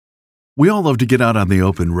We all love to get out on the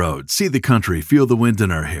open road, see the country, feel the wind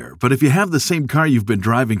in our hair. But if you have the same car you've been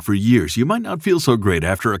driving for years, you might not feel so great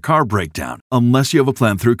after a car breakdown, unless you have a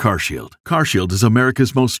plan through CarShield. CarShield is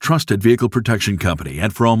America's most trusted vehicle protection company,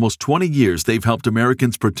 and for almost 20 years, they've helped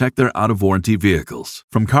Americans protect their out-of-warranty vehicles.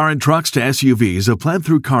 From car and trucks to SUVs, a plan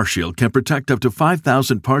through CarShield can protect up to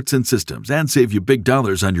 5,000 parts and systems and save you big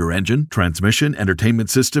dollars on your engine, transmission, entertainment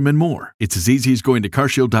system, and more. It's as easy as going to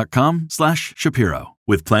carshield.com/Shapiro.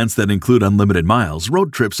 With plans that include unlimited miles,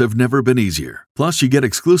 road trips have never been easier. Plus, you get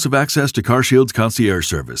exclusive access to CarShield's concierge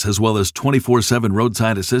service, as well as 24/7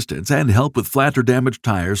 roadside assistance and help with flat or damaged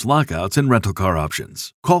tires, lockouts, and rental car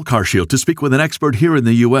options. Call CarShield to speak with an expert here in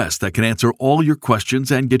the U.S. that can answer all your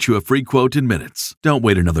questions and get you a free quote in minutes. Don't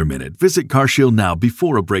wait another minute. Visit CarShield now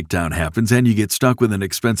before a breakdown happens and you get stuck with an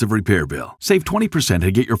expensive repair bill. Save 20%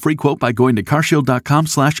 and get your free quote by going to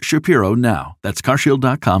carshield.com/Shapiro now. That's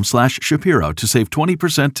carshield.com/Shapiro to save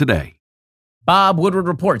 20% today. Bob Woodward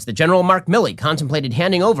reports that General Mark Milley contemplated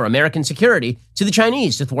handing over American security to the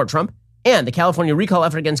Chinese to thwart Trump, and the California recall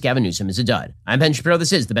effort against Gavin Newsom is a dud. I'm Ben Shapiro.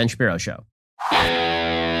 This is The Ben Shapiro Show.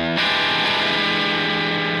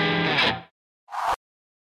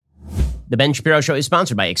 The Ben Shapiro Show is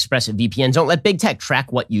sponsored by ExpressVPN. Don't let big tech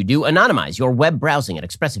track what you do. Anonymize your web browsing at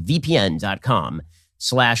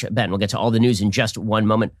expressvpn.com/Ben. We'll get to all the news in just one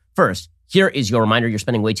moment. First, here is your reminder: you're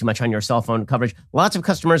spending way too much on your cell phone coverage. Lots of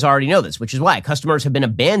customers already know this, which is why customers have been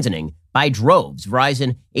abandoning by droves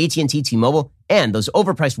Verizon, AT&T, T-Mobile, and those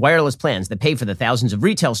overpriced wireless plans that pay for the thousands of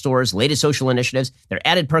retail stores, latest social initiatives, their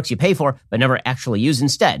added perks you pay for but never actually use.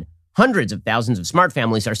 Instead, hundreds of thousands of smart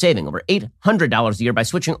families are saving over $800 a year by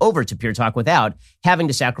switching over to Pure Talk without having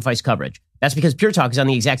to sacrifice coverage. That's because Pure Talk is on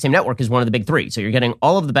the exact same network as one of the big three. So you're getting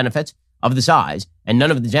all of the benefits of the size and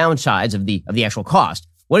none of the downsides of the actual cost.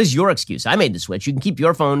 What is your excuse? I made the switch. You can keep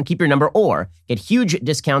your phone, keep your number, or get huge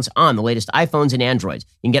discounts on the latest iPhones and Androids.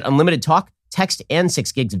 You can get unlimited talk, text, and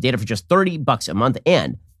 6 gigs of data for just $30 a month.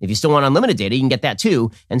 And if you still want unlimited data, you can get that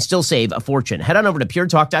too and still save a fortune. Head on over to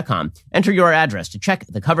puretalk.com, enter your address to check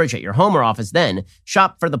the coverage at your home or office, then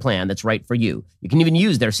shop for the plan that's right for you. You can even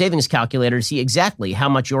use their savings calculator to see exactly how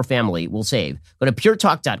much your family will save. Go to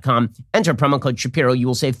puretalk.com, enter promo code Shapiro. You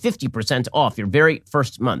will save 50% off your very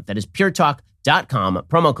first month. That is puretalk.com,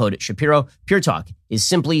 promo code Shapiro. Pure Talk is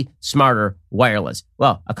simply smarter wireless.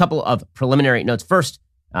 Well, a couple of preliminary notes. First,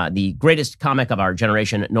 the greatest comic of our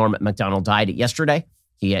generation, Norm Macdonald, died yesterday.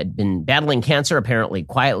 He had been battling cancer, apparently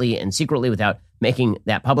quietly and secretly without making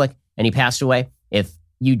that public, and he passed away. If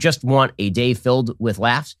you just want a day filled with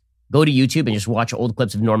laughs, go to YouTube and just watch old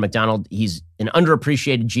clips of Norm Macdonald. He's an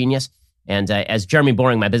underappreciated genius. And as Jeremy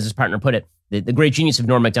Boring, my business partner, put it, the great genius of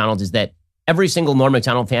Norm Macdonald is that every single Norm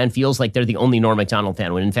Macdonald fan feels like they're the only Norm Macdonald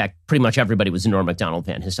fan, when in fact, pretty much everybody was a Norm Macdonald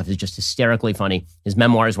fan. His stuff is just hysterically funny. His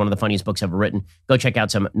memoir is one of the funniest books ever written. Go check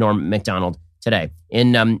out some Norm Macdonald today.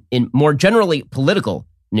 In more generally political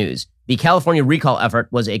news, the California recall effort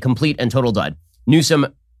was a complete and total dud. Newsom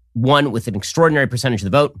won with an extraordinary percentage of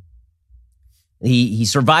the vote. He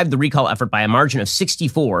survived the recall effort by a margin of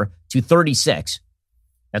 64 to 36.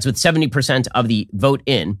 That's with 70% of the vote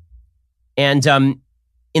in. And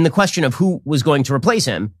in the question of who was going to replace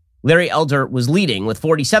him, Larry Elder was leading with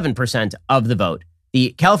 47% of the vote.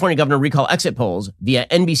 The California governor recall exit polls via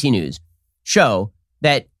NBC News show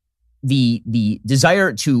that the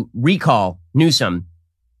desire to recall Newsom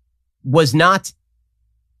was not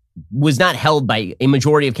held by a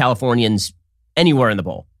majority of Californians anywhere in the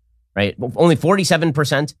poll, right? Only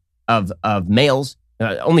 47% of males,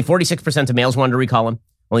 only 46% of males wanted to recall him.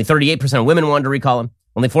 Only 38% of women wanted to recall him.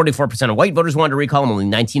 Only 44% of white voters wanted to recall him. Only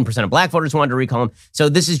 19% of black voters wanted to recall him. So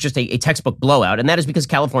this is just a textbook blowout. And that is because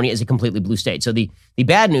California is a completely blue state. So the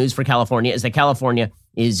bad news for California is that California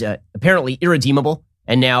is apparently irredeemable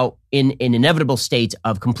and now in an inevitable state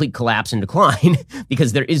of complete collapse and decline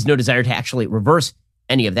because there is no desire to actually reverse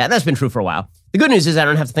any of that. That's been true for a while. The good news is I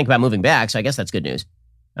don't have to think about moving back, so I guess that's good news.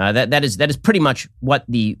 That is pretty much what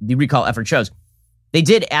the recall effort shows. They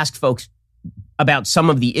did ask folks about some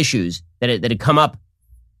of the issues that had come up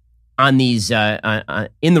on these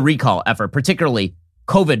in the recall effort, particularly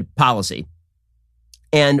COVID policy.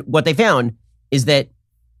 And what they found is that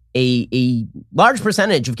a large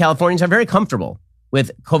percentage of Californians are very comfortable with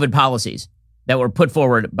COVID policies that were put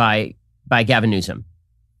forward by Gavin Newsom.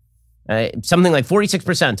 Something like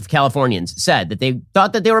 46% of Californians said that they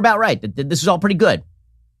thought that they were about right, that this was all pretty good,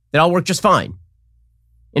 that all worked just fine.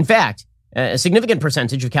 In fact, a significant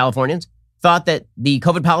percentage of Californians thought that the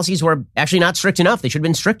COVID policies were actually not strict enough. They should have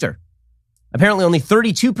been stricter. Apparently, only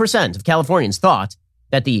 32% of Californians thought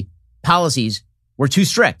that the policies were too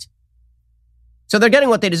strict. So they're getting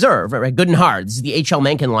what they deserve, right? Good and hard. This is the H.L.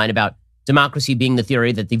 Mencken line about democracy being the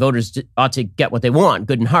theory that the voters ought to get what they want,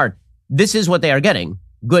 good and hard. This is what they are getting,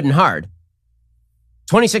 good and hard.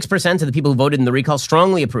 26% of the people who voted in the recall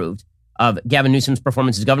strongly approved of Gavin Newsom's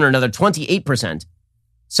performance as governor. Another 28%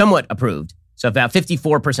 somewhat approved, so about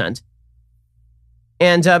 54%.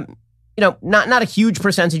 And, not a huge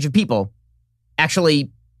percentage of people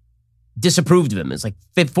actually disapproved of him. It's like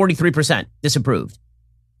 43% disapproved.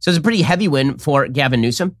 So it's a pretty heavy win for Gavin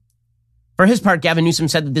Newsom. For his part, Gavin Newsom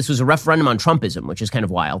said that this was a referendum on Trumpism, which is kind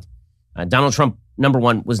of wild. Donald Trump, number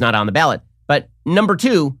one, was not on the ballot. But number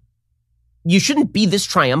two, you shouldn't be this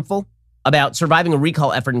triumphal about surviving a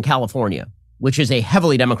recall effort in California, which is a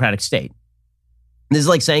heavily Democratic state. This is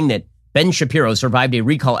like saying that Ben Shapiro survived a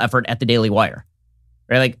recall effort at the Daily Wire.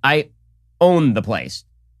 Right? Like, I own the place.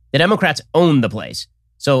 The Democrats own the place.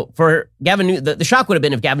 So for Gavin, the shock would have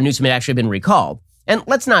been if Gavin Newsom had actually been recalled. And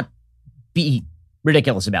let's not be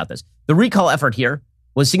ridiculous about this. The recall effort here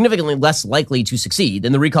was significantly less likely to succeed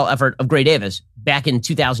than the recall effort of Gray Davis back in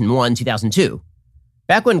 2001, 2002.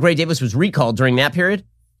 Back when Gray Davis was recalled during that period,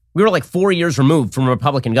 we were like 4 years removed from a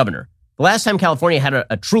Republican governor. The last time California had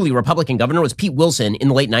a truly Republican governor was Pete Wilson in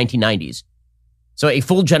the late 1990s. So a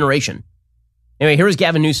full generation. Anyway, here was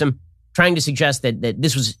Gavin Newsom trying to suggest that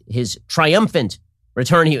this was his triumphant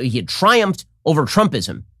return. He had triumphed over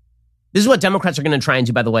Trumpism. This is what Democrats are going to try and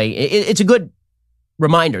do, by the way. It's a good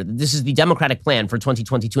reminder that this is the Democratic plan for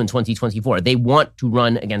 2022 and 2024. They want to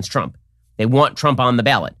run against Trump. They want Trump on the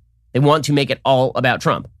ballot. They want to make it all about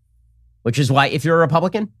Trump, which is why if you're a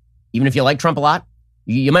Republican, even if you like Trump a lot,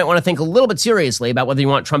 you might want to think a little bit seriously about whether you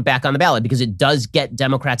want Trump back on the ballot, because it does get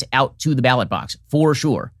Democrats out to the ballot box, for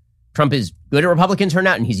sure. Trump is good at Republican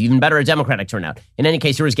turnout, and he's even better at Democratic turnout. In any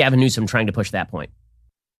case, here was Gavin Newsom trying to push that point.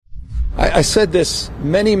 I said this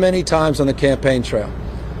many, many times on the campaign trail.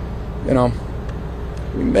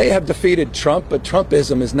 We may have defeated Trump, but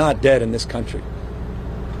Trumpism is not dead in this country.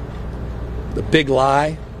 The big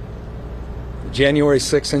lie, the January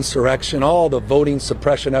 6th insurrection, all the voting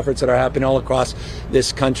suppression efforts that are happening all across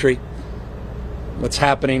this country, what's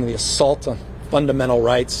happening, the assault on fundamental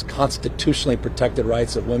rights, constitutionally protected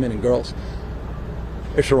rights of women and girls.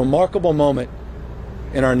 It's a remarkable moment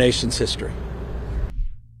in our nation's history.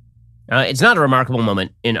 It's not a remarkable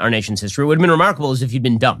moment in our nation's history. What would have been remarkable is if you'd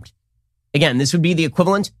been dumped. Again, this would be the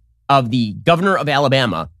equivalent of the governor of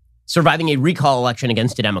Alabama surviving a recall election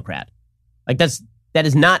against a Democrat. Like that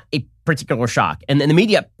is not a particular shock. And the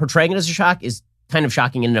media portraying it as a shock is kind of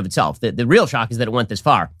shocking in and of itself. The real shock is that it went this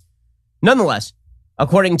far. Nonetheless,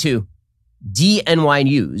 according to DNY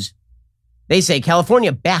News, they say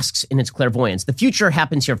California basks in its clairvoyance. The future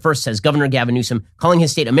happens here first, says Governor Gavin Newsom, calling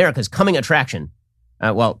his state America's coming attraction.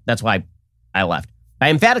 Well, that's why I left. By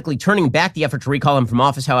emphatically turning back the effort to recall him from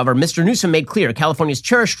office, however, Mr. Newsom made clear California's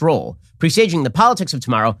cherished role, presaging the politics of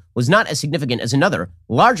tomorrow, was not as significant as another,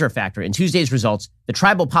 larger factor in Tuesday's results, the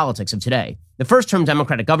tribal politics of today. The first-term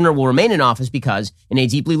Democratic governor will remain in office because, in a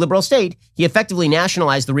deeply liberal state, he effectively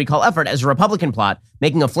nationalized the recall effort as a Republican plot,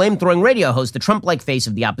 making a flame-throwing radio host the Trump-like face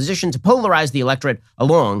of the opposition to polarize the electorate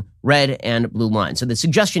along red and blue lines. So the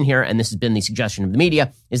suggestion here, and this has been the suggestion of the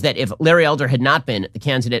media, is that if Larry Elder had not been the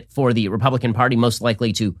candidate for the Republican Party most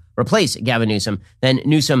likely to replace Gavin Newsom, then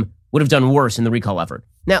Newsom would have done worse in the recall effort.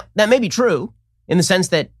 Now, that may be true in the sense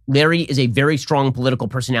that Larry is a very strong political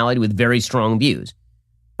personality with very strong views.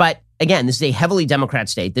 But again, this is a heavily Democrat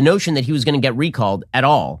state. The notion that he was going to get recalled at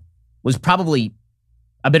all was probably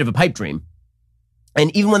a bit of a pipe dream.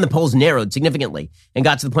 And even when the polls narrowed significantly and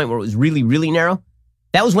got to the point where it was really, really narrow,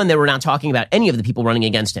 that was when they were not talking about any of the people running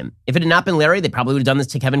against him. If it had not been Larry, they probably would have done this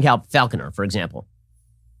to Kevin Falconer, for example.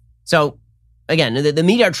 So again, the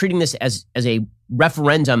media are treating this as a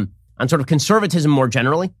referendum on sort of conservatism more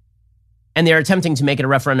generally. And they're attempting to make it a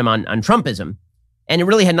referendum on Trumpism. And it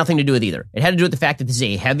really had nothing to do with either. It had to do with the fact that this is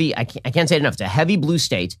a heavy, I can't say it enough, it's a heavy blue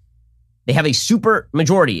state. They have a super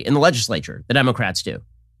majority in the legislature, the Democrats do.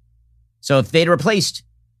 So if they'd replaced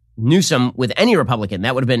Newsom with any Republican,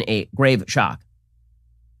 that would have been a grave shock.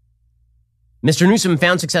 Mr. Newsom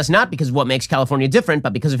found success not because of what makes California different,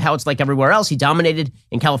 but because of how it's like everywhere else. He dominated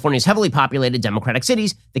in California's heavily populated Democratic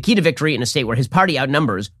cities, the key to victory in a state where his party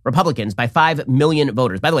outnumbers Republicans by 5 million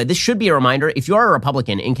voters. By the way, this should be a reminder. If you're a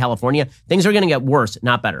Republican in California, things are going to get worse,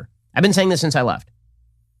 not better. I've been saying this since I left.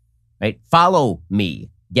 Right? Follow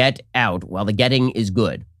me. Get out while the getting is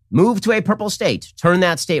good. Move to a purple state. Turn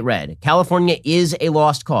that state red. California is a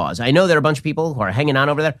lost cause. I know there are a bunch of people who are hanging on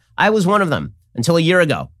over there. I was one of them until a year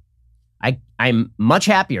ago. I'm much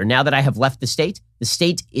happier now that I have left the state. The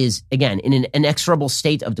state is, again, in an inexorable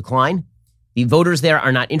state of decline. The voters there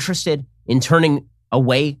are not interested in turning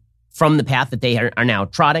away from the path that they are now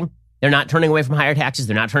trotting. They're not turning away from higher taxes.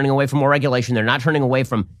 They're not turning away from more regulation. They're not turning away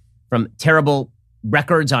from terrible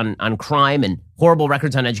records on crime and horrible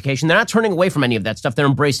records on education. They're not turning away from any of that stuff. They're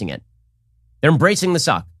embracing it. They're embracing the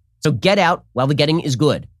suck. So get out while the getting is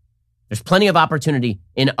good. There's plenty of opportunity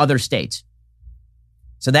in other states.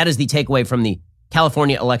 So that is the takeaway from the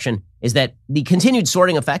California election, is that the continued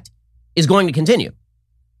sorting effect is going to continue.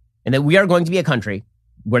 And that we are going to be a country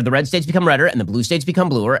where the red states become redder and the blue states become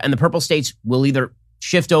bluer, and the purple states will either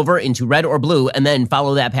shift over into red or blue and then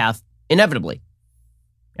follow that path inevitably.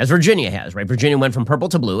 As Virginia has, right? Virginia went from purple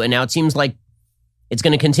to blue, and now it seems like it's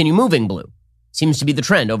going to continue moving blue. Seems to be the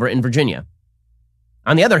trend over in Virginia.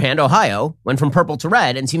 On the other hand, Ohio went from purple to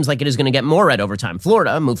red and seems like it is going to get more red over time.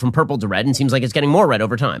 Florida moved from purple to red and seems like it's getting more red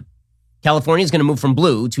over time. California is going to move from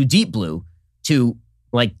blue to deep blue to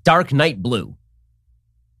like dark night blue.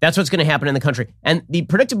 That's what's going to happen in the country. And the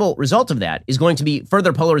predictable result of that is going to be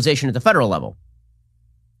further polarization at the federal level.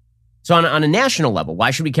 So on a national level, why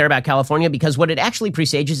should we care about California? Because what it actually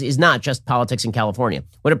presages is not just politics in California.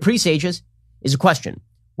 What it presages is a question,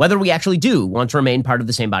 whether we actually do want to remain part of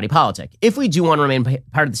the same body politic. If we do want to remain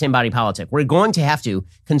part of the same body politic, we're going to have to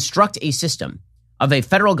construct a system of a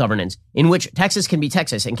federal governance in which Texas can be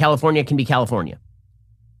Texas and California can be California.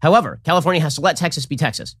 However, California has to let Texas be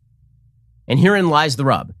Texas. And herein lies the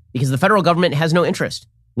rub, because the federal government has no interest,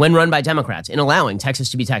 when run by Democrats, in allowing Texas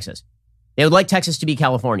to be Texas. They would like Texas to be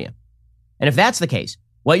California. And if that's the case,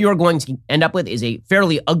 what you're going to end up with is a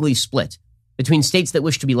fairly ugly split between states that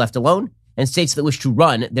wish to be left alone and states that wish to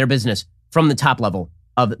run their business from the top level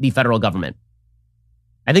of the federal government.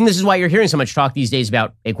 I think this is why you're hearing so much talk these days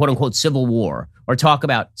about a quote-unquote civil war, or talk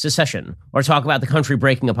about secession, or talk about the country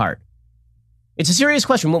breaking apart. It's a serious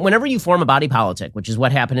question. Whenever you form a body politic, which is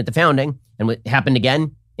what happened at the founding and what happened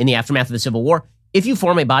again in the aftermath of the Civil War, if you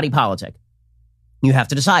form a body politic, you have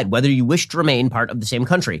to decide whether you wish to remain part of the same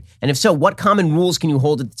country. And if so, what common rules can you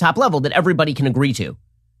hold at the top level that everybody can agree to?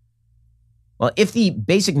 Well, if the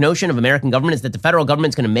basic notion of American government is that the federal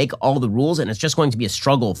government's going to make all the rules and it's just going to be a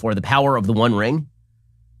struggle for the power of the one ring,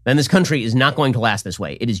 then this country is not going to last this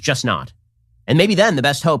way. It is just not. And maybe then the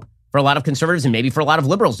best hope for a lot of conservatives and maybe for a lot of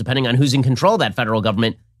liberals, depending on who's in control of that federal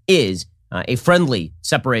government, is a friendly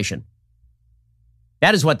separation.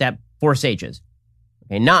 That is what that forsages.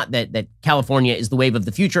 Okay, not that California is the wave of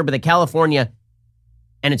the future, but that California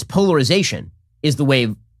and its polarization is the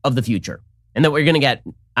wave of the future. And that we're going to get,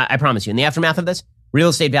 I promise you, in the aftermath of this, real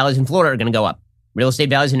estate values in Florida are going to go up. Real estate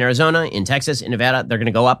values in Arizona, in Texas, in Nevada, they're going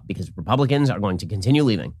to go up because Republicans are going to continue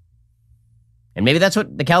leaving. And maybe that's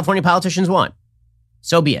what the California politicians want.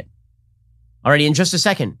 So be it. Alrighty, in just a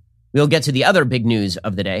second, we'll get to the other big news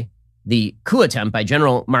of the day, the coup attempt by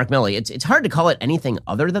General Mark Milley. It's hard to call it anything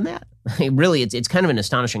other than that. Really, it's kind of an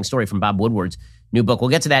astonishing story from Bob Woodward's new book. We'll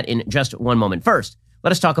get to that in just one moment. First,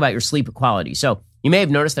 let us talk about your sleep quality. So you may have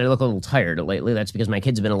noticed that I look a little tired lately. That's because my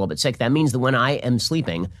kids have been a little bit sick. That means that when I am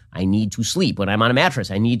sleeping, I need to sleep. When I'm on a mattress,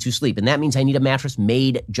 I need to sleep. And that means I need a mattress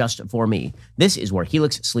made just for me. This is where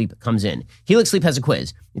Helix Sleep comes in. Helix Sleep has a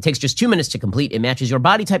quiz. It takes just 2 minutes to complete. It matches your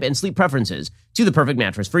body type and sleep preferences to the perfect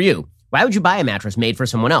mattress for you. Why would you buy a mattress made for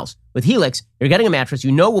someone else? With Helix, you're getting a mattress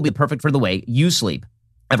you know will be perfect for the way you sleep.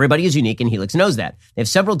 Everybody is unique, and Helix knows that. They have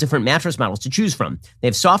several different mattress models to choose from. They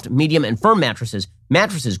have soft, medium, and firm mattresses.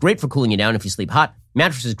 Mattresses great for cooling you down if you sleep hot.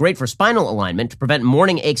 Mattresses great for spinal alignment to prevent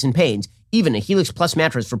morning aches and pains. Even a Helix Plus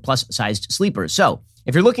mattress for plus-sized sleepers. So,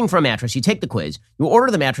 if you're looking for a mattress, you take the quiz, you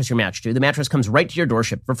order the mattress you're matched to, the mattress comes right to your door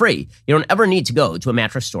shipped for free. You don't ever need to go to a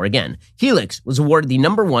mattress store again. Helix was awarded the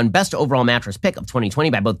 #1 best overall mattress pick of 2020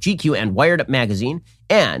 by both GQ and Wired magazine,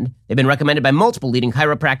 and they've been recommended by multiple leading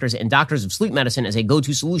chiropractors and doctors of sleep medicine as a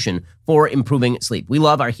go-to solution for improving sleep. We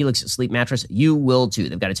love our Helix sleep mattress. You will too.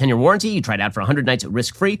 They've got a 10-year warranty. You try it out for 100 nights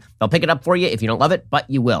risk-free. They'll pick it up for you if you don't love it, but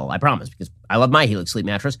you will, I promise, because I love my Helix sleep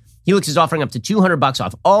mattress. Helix is offering up to $200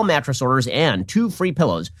 off all mattress orders and 2 free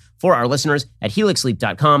pillows for our listeners at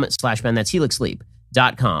helixsleep.com/Ben. That's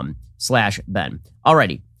helixsleep.com/Ben.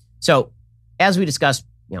 Alrighty. So as we discussed,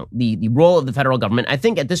 the role of the federal government, I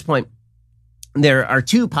think at this point, there are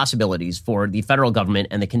 2 possibilities for the federal government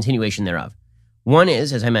and the continuation thereof. One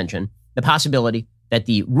is, as I mentioned, the possibility that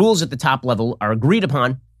the rules at the top level are agreed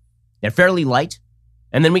upon, they're fairly light,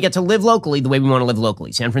 and then we get to live locally the way we want to live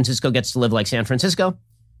locally. San Francisco gets to live like San Francisco,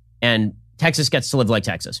 and Texas gets to live like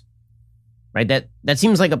Texas. Right? That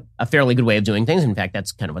seems like a fairly good way of doing things. In fact,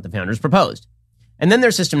 that's kind of what the founders proposed. And then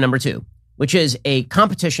there's system number 2, which is a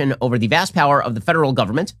competition over the vast power of the federal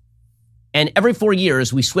government. And every 4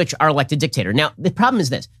 years, we switch our elected dictator. Now, the problem is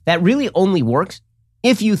this. That really only works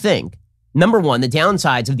if you think, number 1, the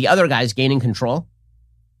downsides of the other guys gaining control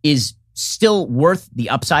is still worth the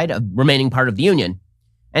upside of remaining part of the union.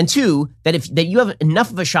 And two, that you have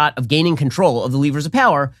enough of a shot of gaining control of the levers of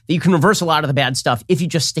power that you can reverse a lot of the bad stuff if you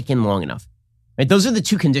just stick in long enough. Right? Those are the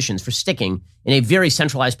two conditions for sticking in a very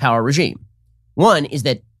centralized power regime. One is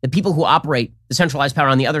that the people who operate the centralized power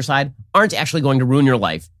on the other side aren't actually going to ruin your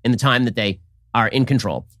life in the time that they are in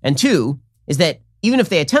control. And two is that even if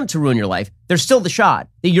they attempt to ruin your life, there's still the shot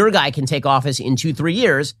that your guy can take office in 2-3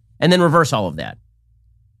 years and then reverse all of that.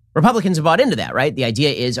 Republicans have bought into that, right? The idea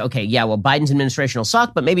is, okay, yeah, well, Biden's administration will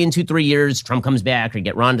suck, but maybe in 2-3 years, Trump comes back or you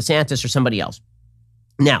get Ron DeSantis or somebody else.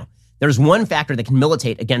 Now, there's one factor that can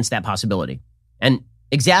militate against that possibility and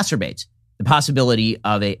exacerbates the possibility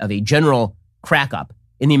of a general crack up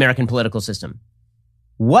in the American political system.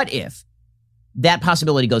 What if that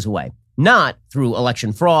possibility goes away? Not through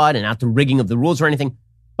election fraud and not through rigging of the rules or anything,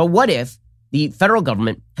 but what if the federal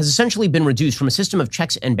government has essentially been reduced from a system of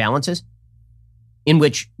checks and balances in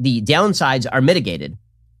which the downsides are mitigated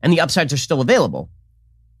and the upsides are still available?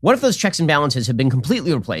 What if those checks and balances have been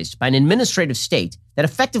completely replaced by an administrative state that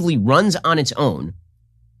effectively runs on its own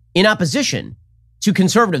in opposition to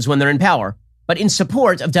conservatives when they're in power, but in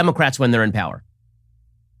support of Democrats when they're in power?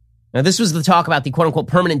 Now, this was the talk about the quote-unquote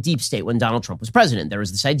permanent deep state when Donald Trump was president. There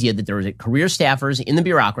was this idea that there were career staffers in the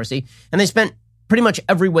bureaucracy, and they spent pretty much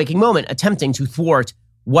every waking moment attempting to thwart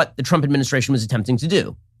what the Trump administration was attempting to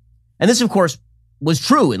do. And this, of course, was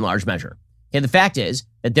true in large measure. Okay, the fact is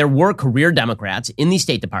that there were career Democrats in the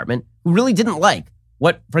State Department who really didn't like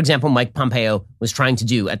what, for example, Mike Pompeo was trying to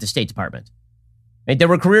do at the State Department. Right? There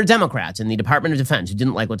were career Democrats in the Department of Defense who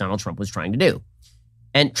didn't like what Donald Trump was trying to do.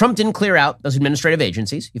 And Trump didn't clear out those administrative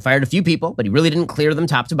agencies. He fired a few people, but he really didn't clear them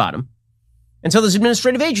top to bottom. And so those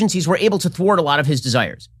administrative agencies were able to thwart a lot of his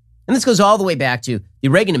desires. And this goes all the way back to the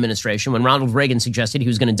Reagan administration when Ronald Reagan suggested he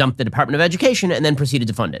was going to dump the Department of Education and then proceeded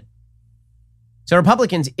to fund it. So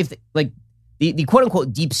Republicans, if the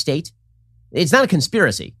quote-unquote deep state, it's not a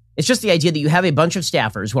conspiracy. It's just the idea that you have a bunch of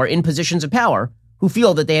staffers who are in positions of power who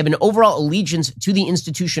feel that they have an overall allegiance to the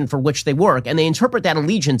institution for which they work, and they interpret that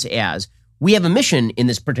allegiance as, we have a mission in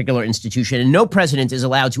this particular institution, and no president is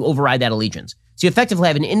allowed to override that allegiance. So you effectively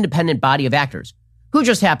have an independent body of actors who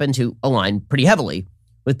just happen to align pretty heavily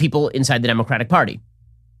with people inside the Democratic Party.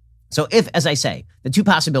 So if, as I say, the two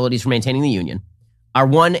possibilities for maintaining the union are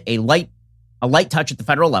one, a light touch at the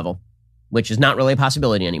federal level, which is not really a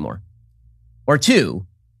possibility anymore, or two,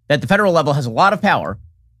 that the federal level has a lot of power,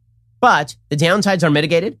 but the downsides are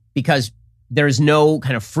mitigated because there is no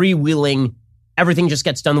kind of freewheeling, everything just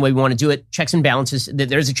gets done the way we want to do it, checks and balances.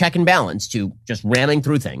 There's a check and balance to just ramming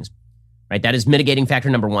through things, right? That is mitigating factor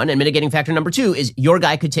number one. And mitigating factor number two is your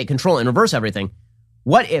guy could take control and reverse everything.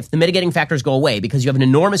 What if the mitigating factors go away because you have an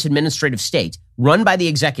enormous administrative state run by the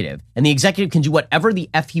executive, and the executive can do whatever the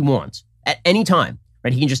F he wants at any time,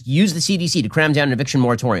 right? He can just use the CDC to cram down an eviction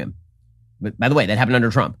moratorium. But by the way, that happened under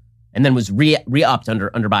Trump and then was re-upped under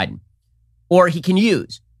Biden. Or he can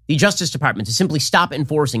use the Justice Department to simply stop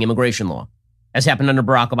enforcing immigration law, as happened under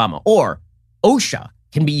Barack Obama. Or OSHA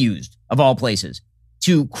can be used, of all places,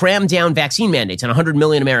 to cram down vaccine mandates on 100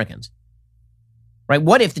 million Americans. Right?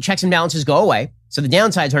 What if the checks and balances go away? So the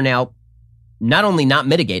downsides are now not only not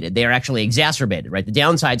mitigated, they are actually exacerbated, right? The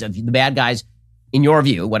downsides of the bad guys, in your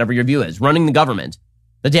view, whatever your view is, running the government,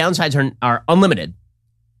 the downsides are unlimited.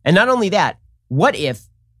 And not only that, what if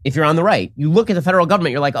you're on the right, you look at the federal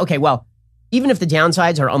government, you're like, okay, well, even if the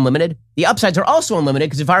downsides are unlimited, the upsides are also unlimited,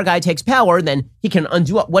 because if our guy takes power, then he can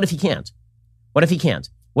undo it. What if he can't? What if he can't?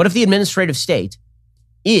 What if the administrative state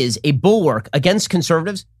is a bulwark against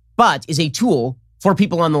conservatives, but is a tool for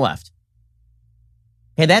people on the left?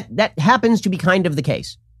 Okay, that happens to be kind of the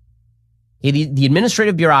case. Okay, the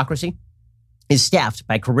administrative bureaucracy is staffed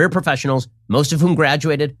by career professionals, most of whom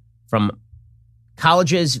graduated from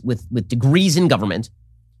colleges with degrees in government,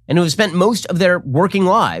 and who have spent most of their working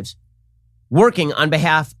lives working on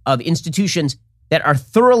behalf of institutions that are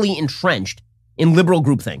thoroughly entrenched in liberal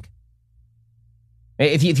groupthink.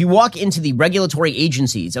 If you walk into the regulatory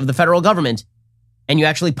agencies of the federal government and you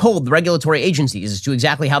actually poll the regulatory agencies as to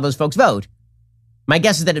exactly how those folks vote, my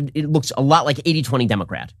guess is that it looks a lot like 80-20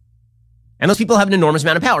 Democrat. And those people have an enormous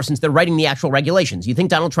amount of power since they're writing the actual regulations. You think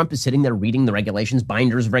Donald Trump is sitting there reading the regulations,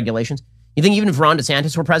 binders of regulations? You think even if Ron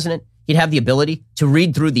DeSantis were president, he'd have the ability to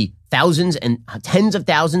read through the thousands and tens of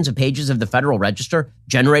thousands of pages of the Federal Register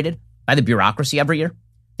generated by the bureaucracy every year?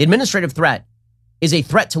 The administrative threat is a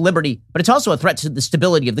threat to liberty, but it's also a threat to the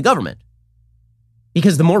stability of the government.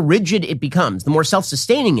 Because the more rigid it becomes, the more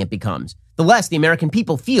self-sustaining it becomes, the less the American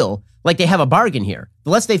people feel like they have a bargain here, the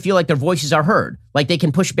less they feel like their voices are heard, like they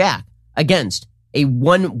can push back against a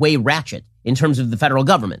one-way ratchet in terms of the federal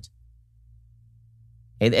government.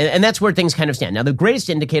 And that's where things kind of stand. Now, the greatest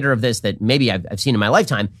indicator of this that maybe I've seen in my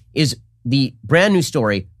lifetime is the brand new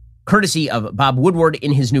story, courtesy of Bob Woodward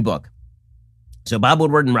in his new book. So Bob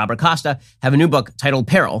Woodward and Robert Costa have a new book titled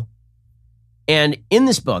Peril. And in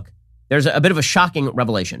this book, there's a bit of a shocking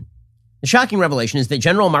revelation. The shocking revelation is that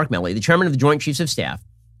General Mark Milley, the chairman of the Joint Chiefs of Staff,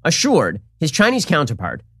 assured his Chinese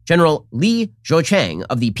counterpart, General Li Zhuochang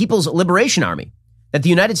of the People's Liberation Army, that the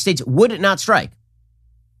United States would not strike.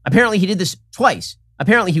 Apparently, he did this twice.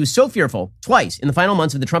 Apparently, he was so fearful twice in the final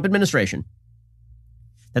months of the Trump administration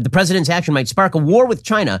that the president's action might spark a war with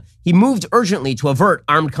China, he moved urgently to avert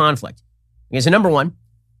armed conflict. Okay, so number one,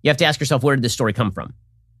 you have to ask yourself, where did this story come from?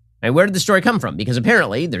 Right, where did the story come from? Because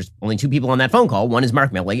apparently there's only two people on that phone call. One is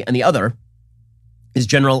Mark Milley, and the other is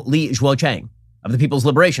General Li Zhuochang of the People's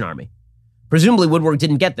Liberation Army. Presumably, Woodward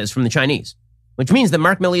didn't get this from the Chinese, which means that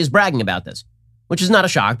Mark Milley is bragging about this, which is not a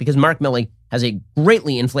shock because Mark Milley has a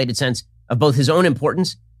greatly inflated sense of both his own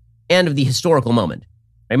importance and of the historical moment.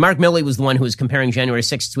 Right? Mark Milley was the one who was comparing January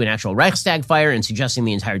 6th to an actual Reichstag fire and suggesting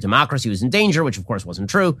the entire democracy was in danger, which of course wasn't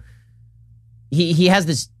true. He has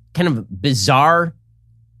this kind of bizarre,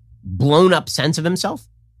 blown up sense of himself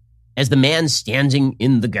as the man standing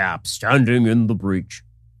in the gap, standing in the breach.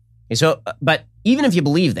 Okay, so, but even if you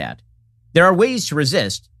believe that, there are ways to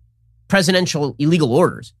resist presidential illegal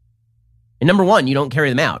orders. And number one, you don't carry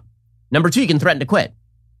them out. Number two, you can threaten to quit.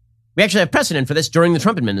 We actually have precedent for this during the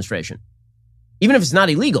Trump administration. Even if it's not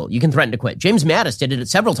illegal, you can threaten to quit. James Mattis did it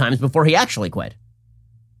several times before he actually quit.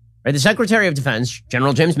 Right? The Secretary of Defense,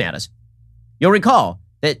 General James Mattis, you'll recall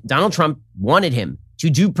that Donald Trump wanted him to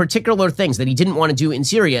do particular things that he didn't want to do in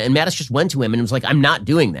Syria, and Mattis just went to him and was like, I'm not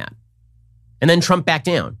doing that. And then Trump backed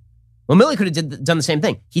down. Well, Milley could have done the same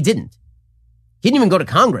thing. He didn't. He didn't even go to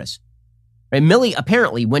Congress. Right? Milley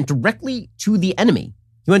apparently went directly to the enemy.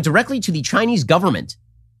 He went directly to the Chinese government.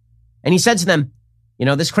 And he said to them, you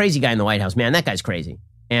know, this crazy guy in the White House, man, that guy's crazy.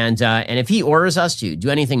 And if he orders us to do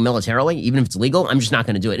anything militarily, even if it's legal, I'm just not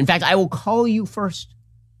going to do it. In fact, I will call you first.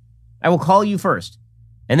 I will call you first.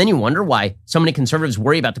 And then you wonder why so many conservatives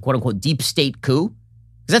worry about the quote-unquote deep state coup.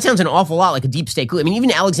 Because that sounds an awful lot like a deep state coup. I mean, even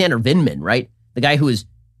Alexander Vindman, right? The guy who is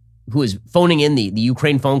phoning in the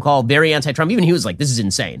Ukraine phone call, very anti-Trump. Even he was like, this is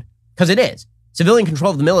insane. Because it is. Civilian control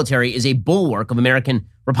of the military is a bulwark of American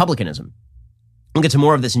republicanism. We'll get to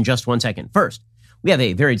more of this in just 1 second. First, we have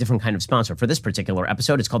a very different kind of sponsor for this particular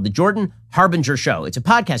episode. It's called The Jordan Harbinger Show. It's a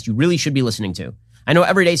podcast you really should be listening to. I know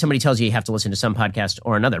every day somebody tells you have to listen to some podcast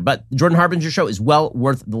or another, but The Jordan Harbinger Show is well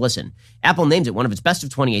worth the listen. Apple named it one of its best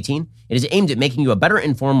of 2018. It is aimed at making you a better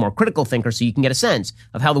informed, more critical thinker so you can get a sense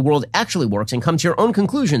of how the world actually works and come to your own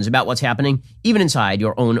conclusions about what's happening, even inside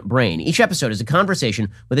your own brain. Each episode is a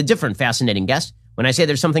conversation with a different fascinating guest. When I say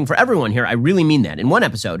there's something for everyone here, I really mean that. In one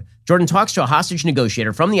episode, Jordan talks to a hostage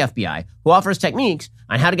negotiator from the FBI who offers techniques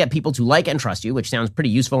on how to get people to like and trust you, which sounds pretty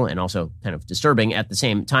useful and also kind of disturbing at the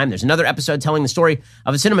same time. There's another episode telling the story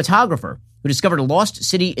of a cinematographer who discovered a lost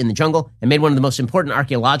city in the jungle and made one of the most important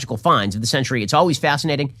archaeological finds of the century. It's always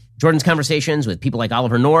fascinating. Jordan's conversations with people like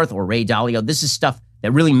Oliver North or Ray Dalio, this is stuff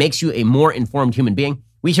that really makes you a more informed human being.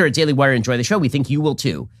 We here at Daily Wire enjoy the show. We think you will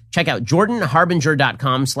too. Check out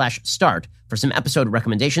jordanharbinger.com/start for some episode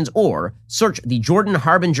recommendations, or search The Jordan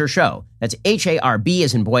Harbinger Show. That's HARB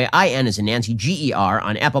as in boy, IN as in Nancy, GER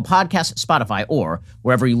on Apple Podcasts, Spotify, or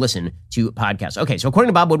wherever you listen to podcasts. Okay, so according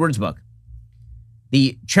to Bob Woodward's book,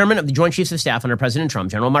 the chairman of the Joint Chiefs of Staff under President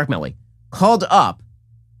Trump, General Mark Milley, called up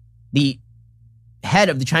the head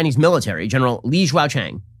of the Chinese military, General Li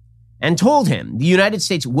Zhuochang, and told him the United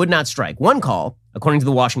States would not strike. One call, according to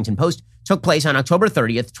the Washington Post, took place on October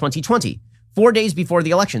 30th, 2020, 4 days before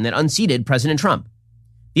the election that unseated President Trump.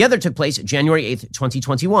 The other took place January 8th,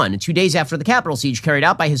 2021, 2 days after the Capitol siege carried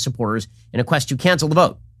out by his supporters in a quest to cancel the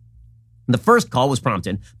vote. The first call was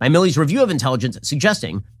prompted by Milley's review of intelligence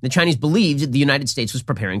suggesting the Chinese believed the United States was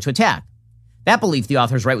preparing to attack. That belief, the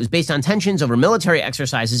authors write, was based on tensions over military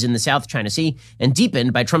exercises in the South China Sea and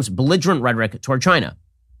deepened by Trump's belligerent rhetoric toward China.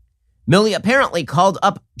 Milley apparently called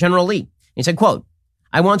up General Li and said, quote,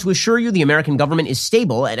 I want to assure you the American government is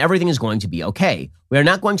stable and everything is going to be okay. We are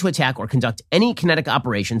not going to attack or conduct any kinetic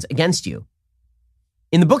operations against you.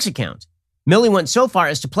 In the book's account, Milley went so far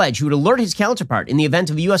as to pledge he would alert his counterpart in the event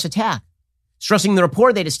of a U.S. attack, stressing the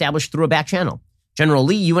rapport they'd established through a back channel. General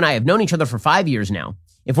Li, you and I have known each other for 5 years now.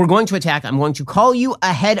 If we're going to attack, I'm going to call you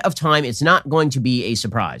ahead of time. It's not going to be a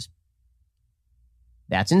surprise.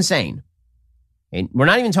 That's insane. And we're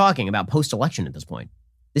not even talking about post-election at this point.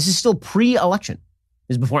 This is still pre-election.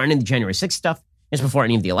 This is before any of the January 6th stuff. It's before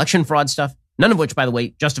any of the election fraud stuff. None of which, by the way,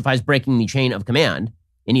 justifies breaking the chain of command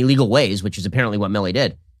in illegal ways, which is apparently what Milley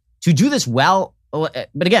did. To do this well, but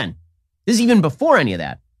again, This is even before any of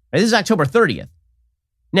that. Right? This is October 30th.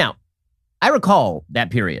 Now, I recall that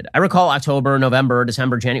period. I recall October, November,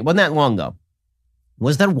 December, January. Wasn't that long ago.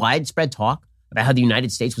 Was there widespread talk about how the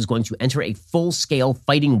United States was going to enter a full-scale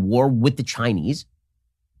fighting war with the Chinese?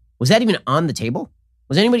 Was that even on the table?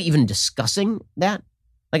 Was anybody even discussing that?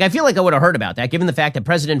 Like, I feel like I would have heard about that, given the fact that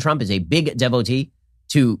President Trump is a big devotee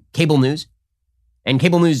to cable news. And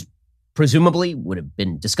cable news presumably would have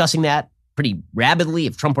been discussing that pretty rapidly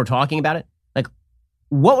if Trump were talking about it. Like,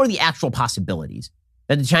 what were the actual possibilities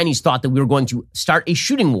that the Chinese thought that we were going to start a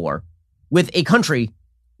shooting war with a country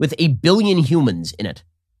with 1 billion humans in it?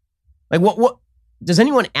 Like, what does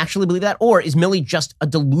anyone actually believe that? Or is Milley just a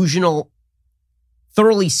delusional,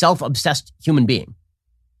 thoroughly self-obsessed human being?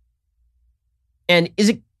 And is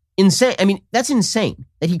it insane? I mean, that's insane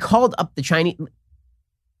that he called up the Chinese.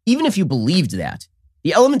 Even if you believed that,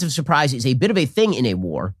 the element of surprise is a bit of a thing in a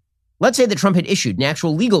war. Let's say that Trump had issued an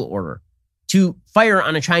actual legal order to fire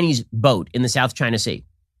on a Chinese boat in the South China Sea.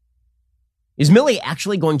 Is Milley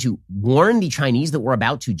actually going to warn the Chinese that we're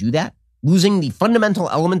about to do that, losing the fundamental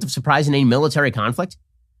element of surprise in a military conflict?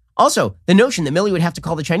 Also, the notion that Milley would have to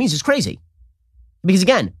call the Chinese is crazy. Because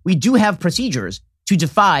again, we do have procedures to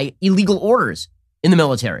defy illegal orders in the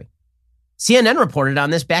military. CNN reported on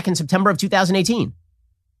this back in September of 2018.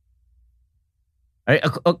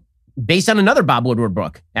 Based on another Bob Woodward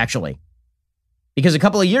book, actually. Because a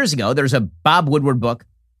couple of years ago, there's a Bob Woodward book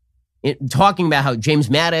talking about how James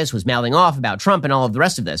Mattis was mouthing off about Trump and all of the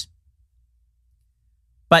rest of this.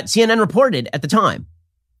 But CNN reported at the time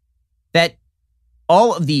that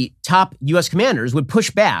all of the top U.S. commanders would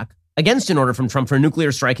push back against an order from Trump for a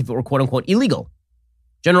nuclear strike if it were, quote unquote, illegal.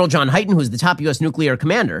 General John Hyten, who's the top U.S. nuclear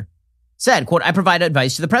commander, said, quote, I provide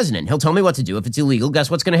advice to the president. He'll tell me what to do. If it's illegal,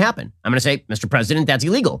 guess what's going to happen? I'm going to say, Mr. President, that's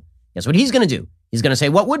illegal. Guess what he's going to do? He's going to say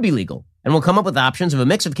what would be legal. And we'll come up with options of a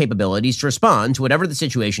mix of capabilities to respond to whatever the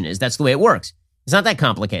situation is. That's the way it works. It's not that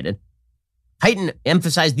complicated. Hyten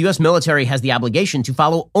emphasized the U.S. military has the obligation to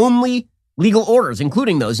follow only legal orders,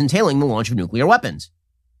 including those entailing the launch of nuclear weapons.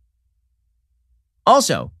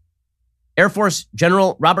 Also, Air Force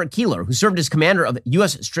General Robert Keeler, who served as commander of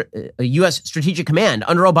U.S. Strategic Command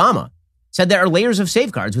under Obama, said there are layers of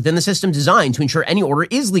safeguards within the system designed to ensure any order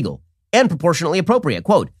is legal and proportionately appropriate.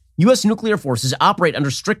 Quote, U.S. nuclear forces operate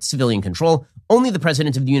under strict civilian control. Only the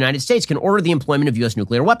President of the United States can order the employment of U.S.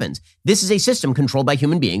 nuclear weapons. This is a system controlled by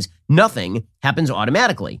human beings. Nothing happens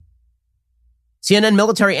automatically. CNN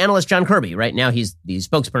military analyst John Kirby, right now he's the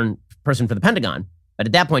spokesperson for the Pentagon, but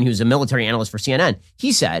at that point he was a military analyst for CNN.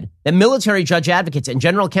 He said that military judge advocates and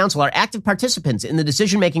general counsel are active participants in the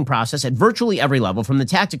decision-making process at virtually every level, from the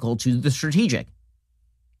tactical to the strategic.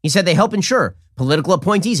 He said they help ensure political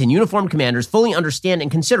appointees and uniformed commanders fully understand and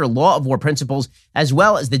consider law of war principles as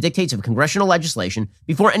well as the dictates of congressional legislation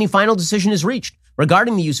before any final decision is reached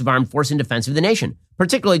regarding the use of armed force in defense of the nation,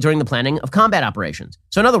 particularly during the planning of combat operations.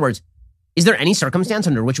 So in other words, is there any circumstance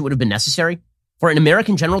under which it would have been necessary for an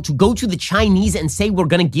American general to go to the Chinese and say, we're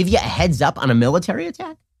going to give you a heads up on a military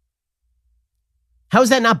attack? How is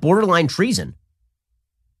that not borderline treason?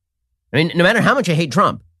 I mean, no matter how much I hate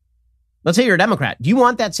Trump, let's say you're a Democrat. Do you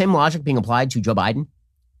want that same logic being applied to Joe Biden? Do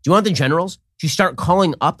you want the generals to start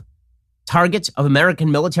calling up targets of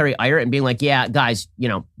American military ire and being like, yeah, guys,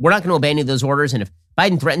 we're not going to obey any of those orders. And if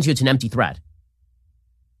Biden threatens you, it's an empty threat.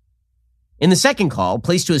 In the second call,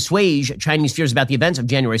 placed to assuage Chinese fears about the events of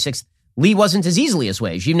January 6th, Lee wasn't as easily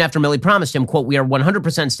assuaged, even after Milley promised him, quote, we are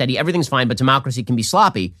 100% steady, everything's fine, but democracy can be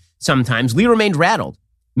sloppy. Sometimes Lee remained rattled.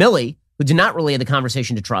 Milley, who did not relay the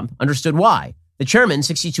conversation to Trump, understood why. The chairman,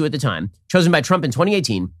 62 at the time, chosen by Trump in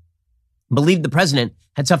 2018, believed the president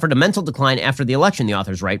had suffered a mental decline after the election, the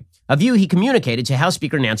authors write, a view he communicated to House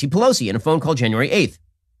Speaker Nancy Pelosi in a phone call January 8th.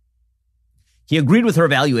 He agreed with her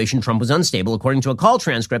evaluation Trump was unstable, according to a call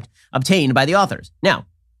transcript obtained by the authors. Now,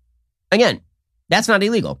 again, that's not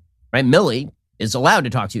illegal, right? Milley is allowed to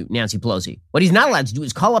talk to Nancy Pelosi. What he's not allowed to do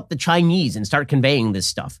is call up the Chinese and start conveying this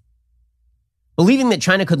stuff. Believing that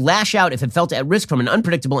China could lash out if it felt at risk from an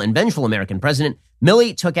unpredictable and vengeful American president,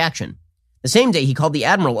 Milley took action. The same day, he called the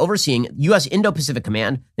admiral overseeing U.S. Indo-Pacific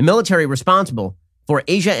Command, the military responsible for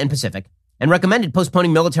Asia and Pacific, and recommended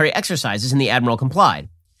postponing military exercises, and the admiral complied.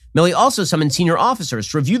 Milley also summoned senior officers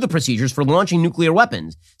to review the procedures for launching nuclear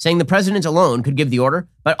weapons, saying the president alone could give the order,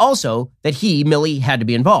 but also that he, Milley, had to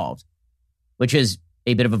be involved, which is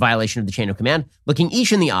a bit of a violation of the chain of command. Looking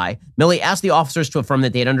each in the eye, Milley asked the officers to affirm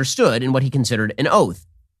that they had understood in what he considered an oath.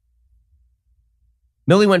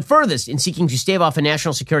 Milley went furthest in seeking to stave off a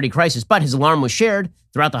national security crisis, but his alarm was shared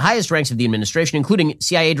throughout the highest ranks of the administration, including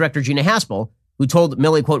CIA Director Gina Haspel, who told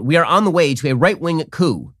Milley, quote, we are on the way to a right-wing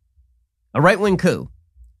coup. A right-wing coup.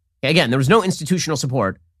 Again, there was no institutional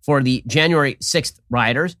support for the January 6th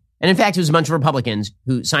rioters. And in fact, it was a bunch of Republicans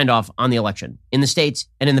who signed off on the election in the states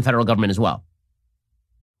and in the federal government as well.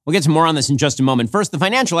 We'll get to more on this in just a moment. First, the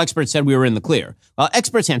financial experts said we were in the clear. While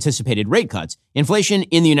experts anticipated rate cuts, inflation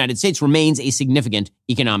in the United States remains a significant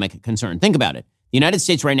economic concern. Think about it. The United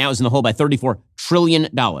States right now is in the hole by $34 trillion.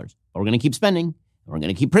 But we're going to keep spending, and we're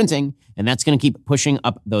going to keep printing, and that's going to keep pushing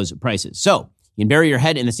up those prices. So you can bury your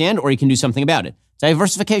head in the sand, or you can do something about it.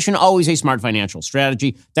 Diversification, always a smart financial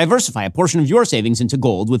strategy. Diversify a portion of your savings into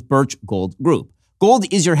gold with Birch Gold Group. Gold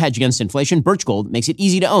is your hedge against inflation. Birch Gold makes it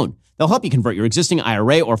easy to own. They'll help you convert your existing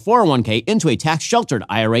IRA or 401k into a tax-sheltered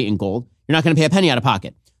IRA in gold. You're not going to pay a penny out of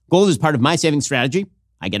pocket. Gold is part of my savings strategy.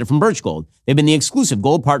 I get it from Birch Gold. They've been the exclusive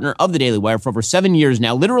gold partner of the Daily Wire for over 7 years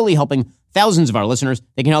now, literally helping thousands of our listeners.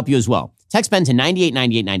 They can help you as well. Text BEN to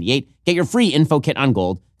 989898. Get your free info kit on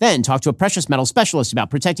gold. Then talk to a precious metal specialist about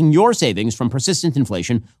protecting your savings from persistent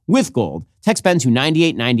inflation with gold. Text BEN to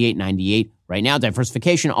 989898. Right now,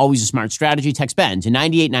 diversification, always a smart strategy. Text BEN to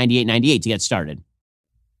 989898 to get started.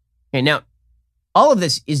 Okay, now, all of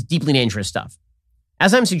this is deeply dangerous stuff.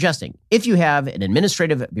 As I'm suggesting, if you have an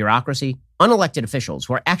administrative bureaucracy, unelected officials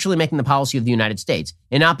who are actually making the policy of the United States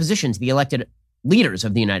in opposition to the elected leaders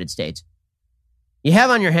of the United States, you have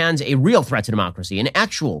on your hands a real threat to democracy, an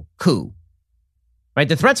actual coup. Right?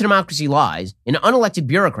 The threat to democracy lies in unelected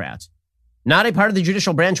bureaucrats, not a part of the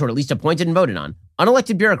judicial branch or at least appointed and voted on,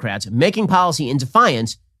 unelected bureaucrats making policy in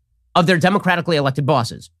defiance of their democratically elected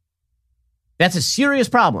bosses. That's a serious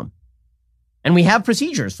problem. And we have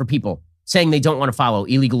procedures for people saying they don't want to follow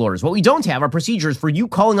illegal orders. What we don't have are procedures for you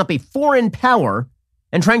calling up a foreign power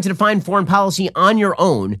and trying to define foreign policy on your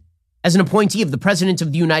own as an appointee of the President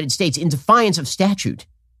of the United States in defiance of statute.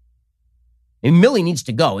 And Milley needs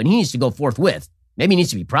to go, and he needs to go forthwith. Maybe he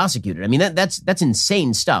needs to be prosecuted. I mean, that's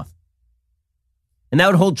insane stuff. And that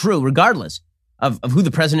would hold true regardless of who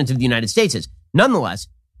the President of the United States is. Nonetheless,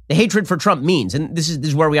 the hatred for Trump means, and this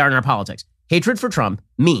is where we are in our politics, hatred for Trump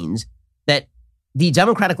means that the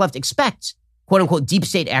Democratic left expects, quote unquote, deep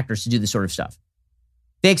state actors to do this sort of stuff.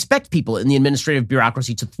 They expect people in the administrative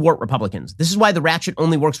bureaucracy to thwart Republicans. This is why the ratchet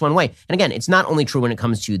only works one way. And again, it's not only true when it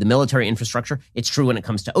comes to the military infrastructure. It's true when it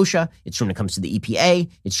comes to OSHA. It's true when it comes to the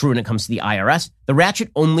EPA. It's true when it comes to the IRS. The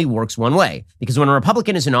ratchet only works one way, because when a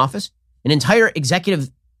Republican is in office, an entire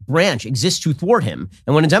executive branch exists to thwart him.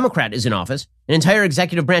 And when a Democrat is in office, an entire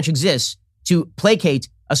executive branch exists to placate,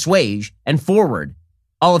 assuage, and forward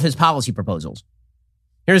all of his policy proposals.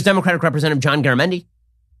 Here's Democratic Representative John Garamendi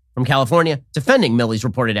from California defending Milley's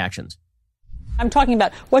reported actions. I'm talking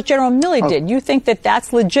about what General Milley did. You think that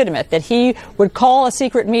that's legitimate, that he would call a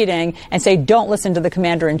secret meeting and say, don't listen to the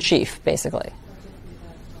commander-in-chief, basically?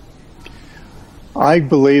 I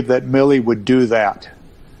believe that Milley would do that.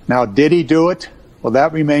 Now, did he do it? Well,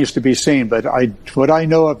 that remains to be seen. But what I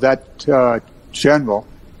know of that general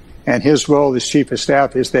and his role as chief of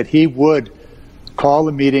staff is that he would call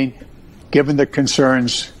a meeting given the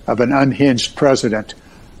concerns of an unhinged president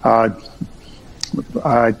at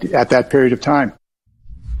that period of time.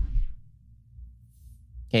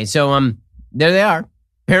 Okay, so there they are.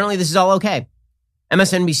 Apparently this is all okay.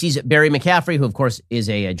 MSNBC's Barry McCaffrey, who of course is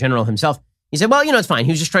a general himself, he said, well, it's fine.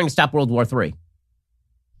 He was just trying to stop World War III.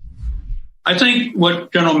 I think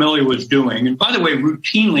what General Milley was doing, and by the way,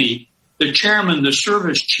 routinely, the chairman, the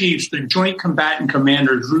service chiefs, the joint combatant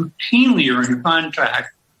commanders routinely are in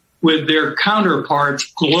contact with their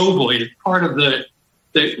counterparts globally, part of the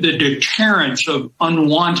deterrence of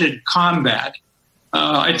unwanted combat.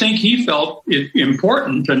 I think he felt it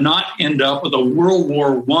important to not end up with a World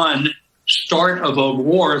War I start of a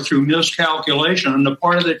war through miscalculation on the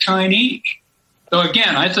part of the Chinese. So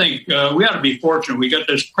again, I think we ought to be fortunate. We got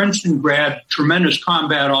this Princeton grad, tremendous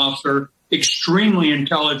combat officer, extremely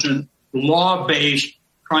intelligent, law-based,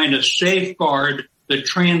 trying to safeguard the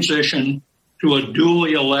transition to a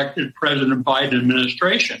duly elected President Biden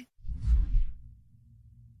administration.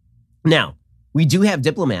 Now, we do have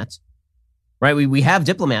diplomats, right? We have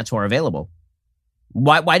diplomats who are available.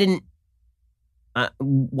 Why didn't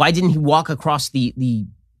he walk across the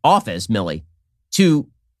office, Milley, to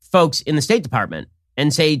folks in the State Department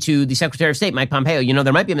and say to the Secretary of State, Mike Pompeo,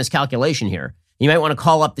 there might be a miscalculation here. You might want to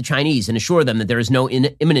call up the Chinese and assure them that there is no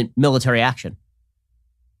imminent military action.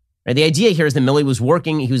 Right? The idea here is that Milley was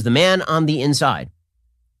working. He was the man on the inside.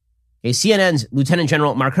 Okay, CNN's Lieutenant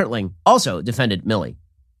General Mark Hertling also defended Milley.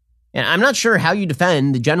 And I'm not sure how you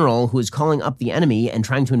defend the general who is calling up the enemy and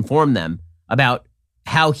trying to inform them about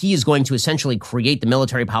how he is going to essentially create the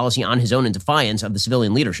military policy on his own in defiance of the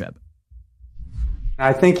civilian leadership.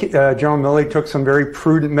 I think General Milley took some very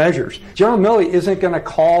prudent measures. General Milley isn't going to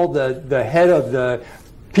call the head of the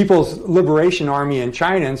People's Liberation Army in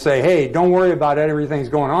China and say, hey, don't worry about it, everything's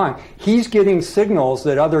going on. He's getting signals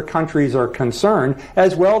that other countries are concerned,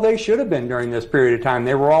 as well they should have been during this period of time.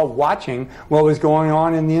 They were all watching what was going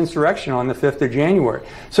on in the insurrection on the 5th of January.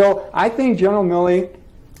 So I think General Milley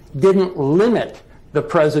didn't limit the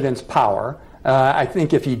president's power. I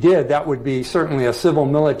think if he did, that would be certainly a civil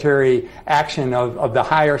military action of the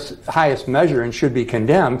highest measure and should be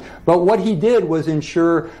condemned. But what he did was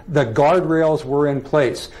ensure the guardrails were in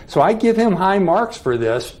place. So I give him high marks for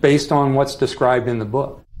this based on what's described in the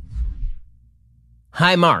book.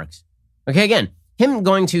 High marks. Okay, again, him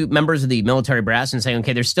going to members of the military brass and saying,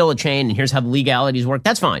 okay, there's still a chain and here's how the legalities work,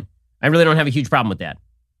 that's fine. I really don't have a huge problem with that,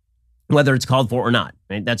 whether it's called for or not.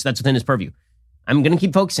 Right? That's within his purview. I'm going to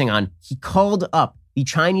keep focusing on, he called up the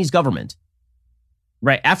Chinese government,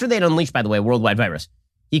 right after they'd unleashed, by the way, a worldwide virus.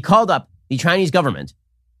 He called up the Chinese government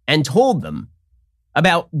and told them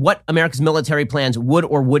about what America's military plans would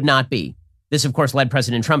or would not be. This, of course, led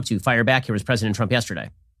President Trump to fire back. Here was President Trump yesterday.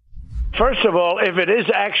 First of all, if it is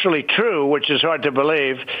actually true, which is hard to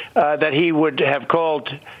believe, that he would have called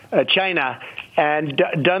China and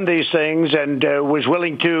done these things and was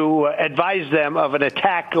willing to advise them of an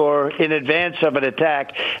attack or in advance of an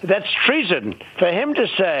attack, that's treason. For him to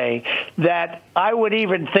say that I would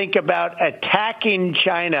even think about attacking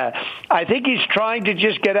China, I think he's trying to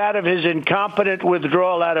just get out of his incompetent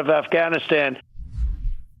withdrawal out of Afghanistan.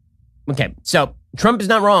 Okay, so Trump is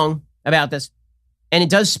not wrong about this. And it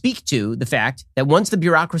does speak to the fact that once the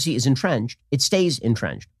bureaucracy is entrenched, it stays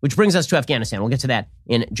entrenched, which brings us to Afghanistan. We'll get to that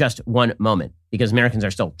in just one moment because Americans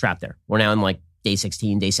are still trapped there. We're now in like day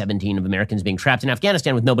 16, day 17 of Americans being trapped in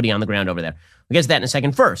Afghanistan with nobody on the ground over there. We'll get to that in a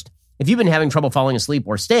second. First, if you've been having trouble falling asleep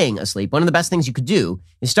or staying asleep, one of the best things you could do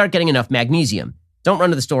is start getting enough magnesium. Don't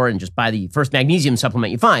run to the store and just buy the first magnesium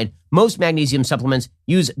supplement you find. Most magnesium supplements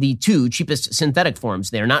use the 2 cheapest synthetic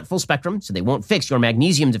forms. They are not full spectrum, so they won't fix your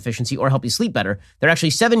magnesium deficiency or help you sleep better. There are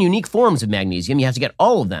actually 7 unique forms of magnesium. You have to get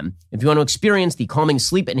all of them if you want to experience the calming,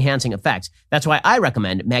 sleep-enhancing effects. That's why I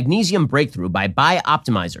recommend Magnesium Breakthrough by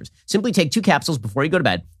Bioptimizers. Simply take 2 capsules before you go to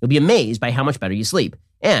bed. You'll be amazed by how much better you sleep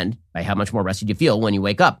and by how much more rested you feel when you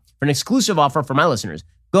wake up. For an exclusive offer for my listeners,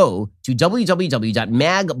 go to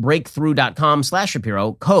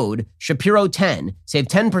www.magbreakthrough.com/Shapiro, code Shapiro10. Save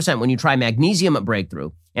 10% when you try Magnesium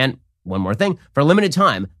Breakthrough. And one more thing, for a limited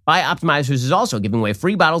time, Bioptimizers is also giving away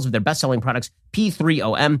free bottles of their best-selling products,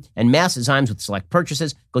 P3OM and Mass Enzymes with select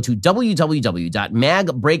purchases. Go to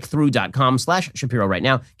www.magbreakthrough.com/Shapiro right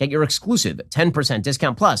now. Get your exclusive 10%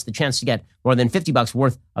 discount plus the chance to get more than $50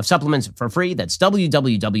 worth of supplements for free. That's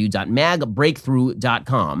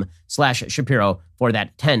www.magbreakthrough.com/Shapiro for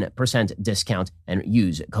that 10% discount and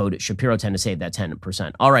use code Shapiro10 to save that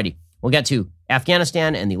 10%. Alrighty, we'll get to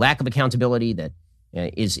Afghanistan and the lack of accountability that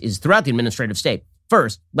is throughout the administrative state.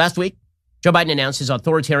 First, last week, Joe Biden announced his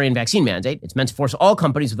authoritarian vaccine mandate. It's meant to force all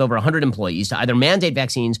companies with over 100 employees to either mandate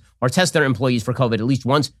vaccines or test their employees for COVID at least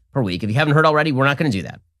once per week. If you haven't heard already, we're not going to do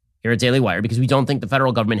that here at Daily Wire because we don't think the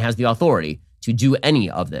federal government has the authority to do any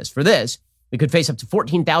of this. For this, we could face up to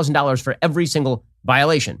 $14,000 for every single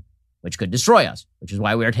violation, which could destroy us, which is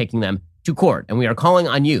why we are taking them to court. And we are calling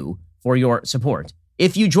on you for your support.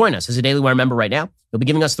 If you join us as a Daily Wire member right now, you'll be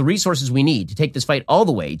giving us the resources we need to take this fight all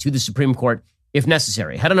the way to the Supreme Court if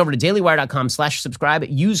necessary. Head on over to dailywire.com/subscribe.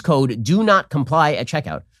 Use code do not comply at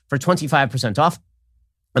checkout for 25% off.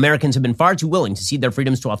 Americans have been far too willing to cede their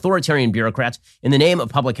freedoms to authoritarian bureaucrats in the name of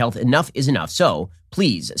public health. Enough is enough. So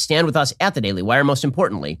please stand with us at the Daily Wire, most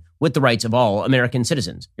importantly, with the rights of all American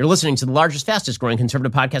citizens. You're listening to the largest, fastest growing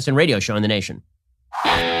conservative podcast and radio show in the nation.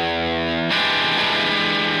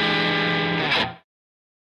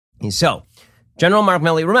 So, General Mark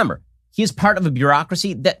Milley, remember, he is part of a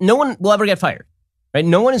bureaucracy that no one will ever get fired, right?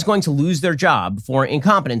 No one is going to lose their job for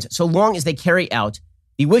incompetence so long as they carry out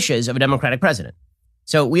the wishes of a Democratic president.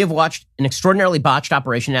 So we have watched an extraordinarily botched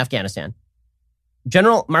operation in Afghanistan.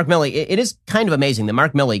 General Mark Milley, it is kind of amazing that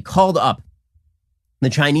Mark Milley called up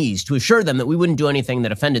the Chinese to assure them that we wouldn't do anything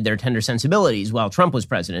that offended their tender sensibilities while Trump was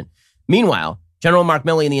president. Meanwhile, General Mark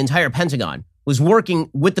Milley and the entire Pentagon was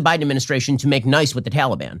working with the Biden administration to make nice with the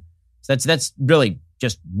Taliban. So that's really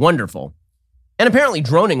just wonderful. And apparently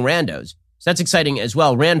droning randos. So that's exciting as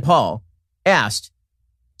well. Rand Paul asked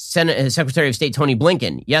Secretary of State Tony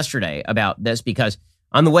Blinken yesterday about this because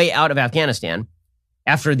on the way out of Afghanistan,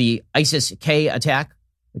 after the ISIS-K attack,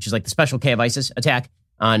 which is like the special K of ISIS attack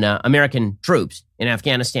on American troops in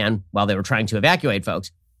Afghanistan while they were trying to evacuate folks,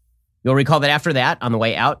 you'll recall that after that, on the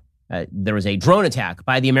way out, there was a drone attack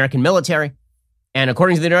by the American military. And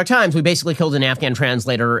according to the New York Times, we basically killed an Afghan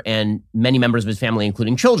translator and many members of his family,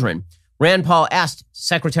 including children. Rand Paul asked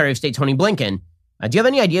Secretary of State Tony Blinken Do you have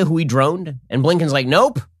any idea who he droned? And Blinken's like,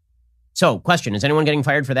 nope. So, question, is anyone getting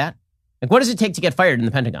fired for that? Like, what does it take to get fired in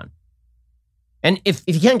the Pentagon? And if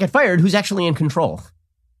you can't get fired, who's actually in control?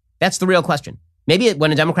 That's the real question. Maybe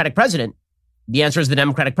when a Democratic president, the answer is the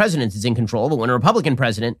Democratic president is in control, but when a Republican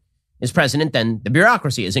president is president, then the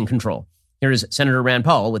bureaucracy is in control. Here is Senator Rand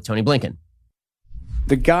Paul with Tony Blinken.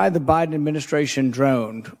 The guy the Biden administration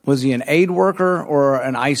droned, was he an aid worker or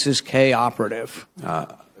an ISIS-K operative?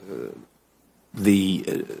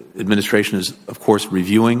 The administration is, of course,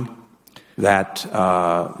 reviewing that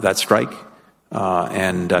strike,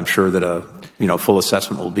 and I'm sure that a full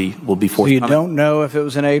assessment will be forthcoming. So you don't know if it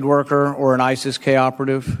was an aid worker or an ISIS-K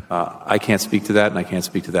operative? I can't speak to that, and I can't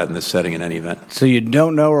speak to that in this setting in any event. So you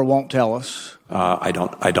don't know or won't tell us? I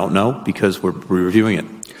don't know because we're reviewing it.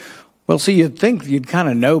 Well, see, you'd think you'd kind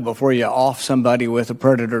of know before you off somebody with a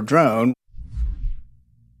Predator drone.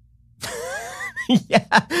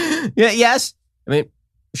 Yes. I mean,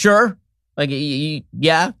 sure. Like,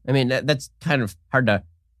 yeah. I mean, that's kind of hard to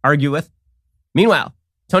argue with. Meanwhile,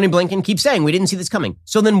 Tony Blinken keeps saying we didn't see this coming.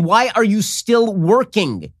 So then why are you still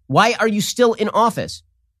working? Why are you still in office?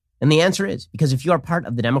 And the answer is because if you are part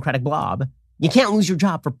of the Democratic blob, you can't lose your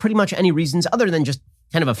job for pretty much any reasons other than just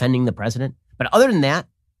kind of offending the president. But other than that,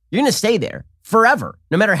 you're going to stay there forever,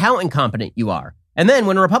 no matter how incompetent you are. And then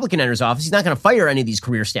when a Republican enters office, he's not going to fire any of these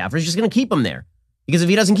career staffers. He's just going to keep them there. Because if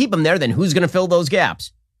he doesn't keep them there, then who's going to fill those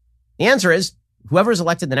gaps? The answer is whoever is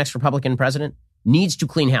elected the next Republican president needs to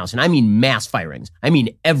clean house. And I mean mass firings. I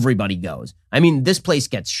mean everybody goes. I mean this place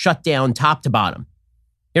gets shut down top to bottom.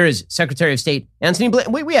 Here is Secretary of State Antony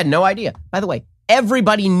Blinken. We had no idea. By the way,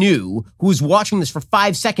 everybody knew who was watching this for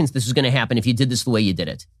 5 seconds this was going to happen if you did this the way you did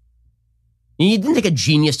it. And you didn't take a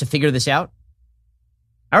genius to figure this out.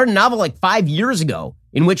 I read a novel like 5 years ago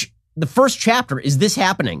in which the first chapter is this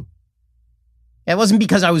happening. It wasn't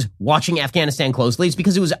because I was watching Afghanistan closely. It's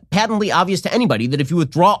because it was patently obvious to anybody that if you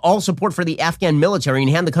withdraw all support for the Afghan military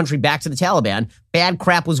and hand the country back to the Taliban, bad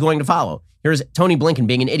crap was going to follow. Here's Tony Blinken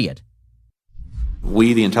being an idiot.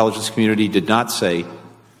 We, the intelligence community, did not say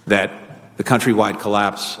that the countrywide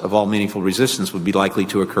collapse of all meaningful resistance would be likely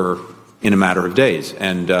to occur in a matter of days.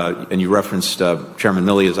 And you referenced Chairman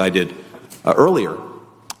Milley, as I did earlier.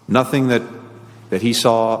 Nothing that he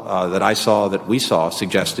saw, that I saw, that we saw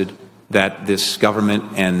suggested that this government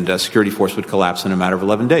and security force would collapse in a matter of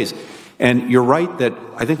 11 days. And you're right that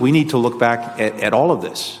I think we need to look back at all of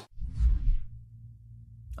this.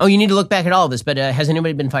 Oh, you need to look back at all of this, but has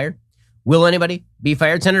anybody been fired? Will anybody be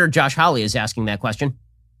fired? Senator Josh Hawley is asking that question.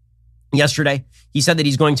 Yesterday, he said that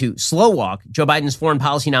he's going to slow walk Joe Biden's foreign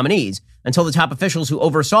policy nominees until the top officials who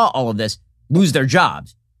oversaw all of this lose their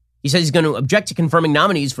jobs. He says he's going to object to confirming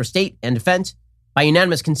nominees for state and defense by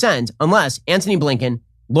unanimous consent unless Antony Blinken,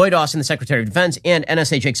 Lloyd Austin, the Secretary of Defense, and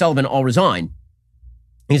NSA Jake Sullivan all resign.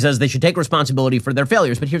 He says they should take responsibility for their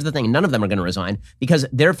failures. But here's the thing. None of them are going to resign because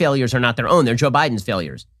their failures are not their own. They're Joe Biden's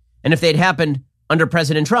failures. And if they'd happened under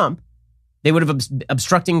President Trump, they would have been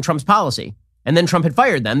obstructing Trump's policy. And then Trump had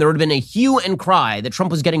fired them. There would have been a hue and cry that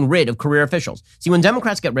Trump was getting rid of career officials. See, when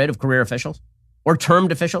Democrats get rid of career officials or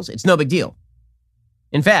termed officials, it's no big deal.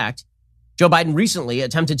 In fact, Joe Biden recently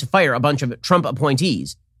attempted to fire a bunch of Trump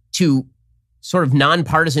appointees to sort of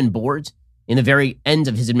nonpartisan boards in the very end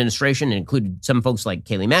of his administration. It included some folks like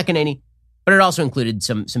Kayleigh McEnany, but it also included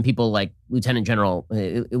some people like Lieutenant General,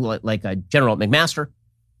 General McMaster.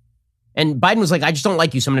 And Biden was like, I just don't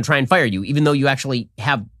like you, so I'm going to try and fire you, even though you actually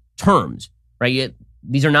have terms, right?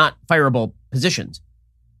 These are not fireable positions.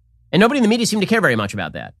 And nobody in the media seemed to care very much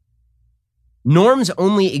about that. Norms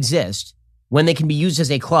only exist when they can be used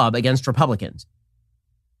as a club against Republicans.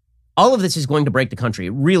 All of this is going to break the country.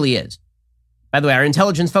 It really is. By the way, our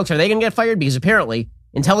intelligence folks, are they going to get fired? Because apparently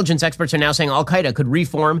intelligence experts are now saying Al-Qaeda could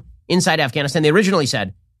reform inside Afghanistan. They originally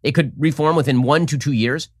said it could reform within 1 to 2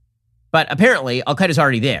 years. But apparently Al-Qaeda's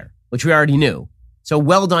already there, which we already knew. So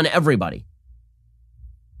well done, everybody.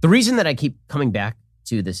 The reason that I keep coming back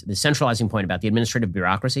to this centralizing point about the administrative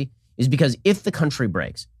bureaucracy is because if the country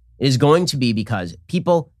breaks, it is going to be because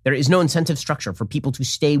there is no incentive structure for people to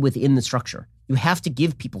stay within the structure. You have to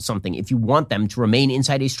give people something if you want them to remain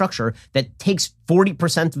inside a structure that takes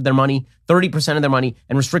 40% of their money, 30% of their money,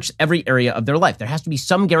 and restricts every area of their life. There has to be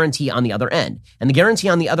some guarantee on the other end. And the guarantee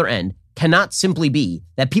on the other end cannot simply be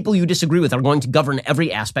that people you disagree with are going to govern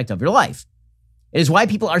every aspect of your life. It is why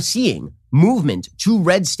people are seeing movement to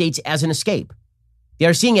red states as an escape. They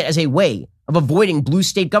are seeing it as a way of avoiding blue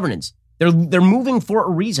state governance. They're moving for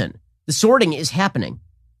a reason. The sorting is happening.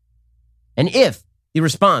 And if the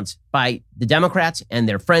response by the Democrats and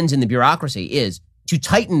their friends in the bureaucracy is to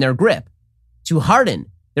tighten their grip, to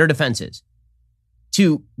harden their defenses,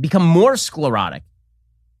 to become more sclerotic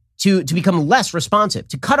to become less responsive,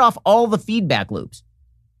 to cut off all the feedback loops,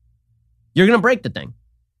 you're going to break the thing.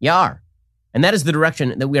 You are. And that is the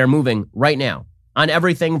direction that we are moving right now on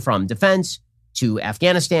everything from defense to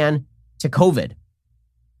Afghanistan to COVID.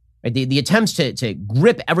 Right? The attempts to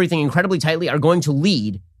grip everything incredibly tightly are going to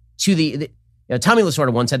lead to Tommy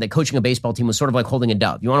Lasorda once said that coaching a baseball team was sort of like holding a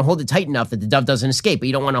dove. You want to hold it tight enough that the dove doesn't escape, but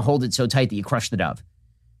you don't want to hold it so tight that you crush the dove.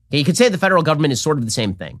 Okay, you could say the federal government is sort of the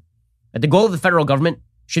same thing. That the goal of the federal government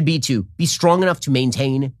should be to be strong enough to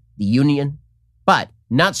maintain the union, but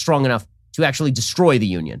not strong enough to actually destroy the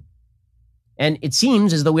union. And it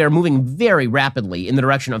seems as though we are moving very rapidly in the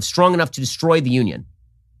direction of strong enough to destroy the union.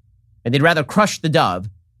 And they'd rather crush the dove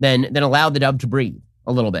than allow the dove to breathe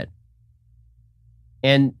a little bit.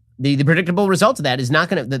 And the predictable result of that is not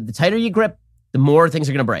going to, the tighter you grip, the more things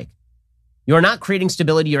are going to break. You're not creating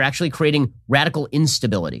stability, you're actually creating radical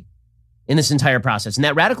instability in this entire process. And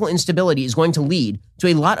that radical instability is going to lead to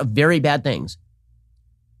a lot of very bad things.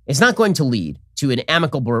 It's not going to lead to an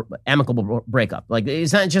amicable breakup. Like,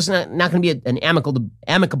 it's not going to be an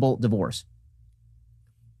amicable divorce.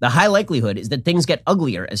 The high likelihood is that things get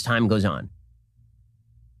uglier as time goes on.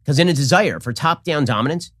 Because in a desire for top-down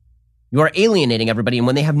dominance, you are alienating everybody, and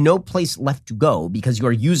when they have no place left to go because you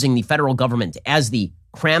are using the federal government as the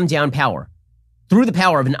crammed-down power, through the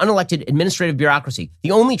power of an unelected administrative bureaucracy,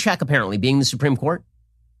 the only check apparently being the Supreme Court.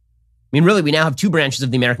 I mean, really, we now have two branches of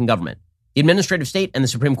the American government, the administrative state and the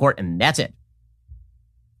Supreme Court, and that's it.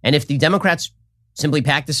 And if the Democrats simply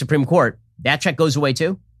pack the Supreme Court, that check goes away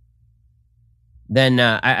too, then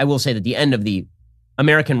I will say that the end of the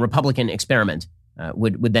American Republican experiment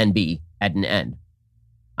would then be at an end.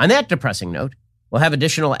 On that depressing note, we'll have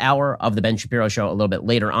additional hour of the Ben Shapiro Show a little bit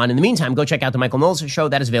later on. In the meantime, go check out the Michael Knowles Show.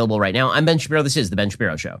 That is available right now. I'm Ben Shapiro. This is the Ben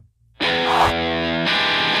Shapiro Show.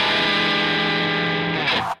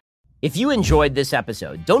 If you enjoyed this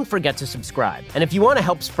episode, don't forget to subscribe. And if you want to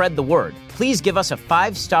help spread the word, please give us a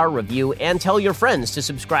 5-star review and tell your friends to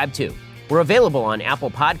subscribe too. We're available on Apple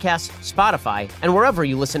Podcasts, Spotify, and wherever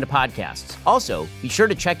you listen to podcasts. Also, be sure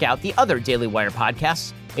to check out the other Daily Wire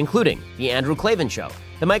podcasts, including The Andrew Klavan Show,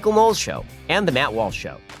 The Michael Knowles Show, and The Matt Walsh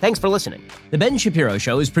Show. Thanks for listening. The Ben Shapiro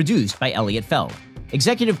Show is produced by Elliot Feld.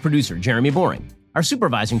 Executive producer, Jeremy Boring. Our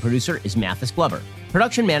supervising producer is Mathis Glover.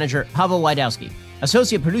 Production manager, Pavel Wydowski.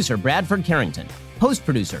 Associate producer, Bradford Carrington.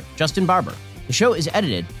 Post-producer, Justin Barber. The show is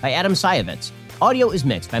edited by Adam Sayevitz. Audio is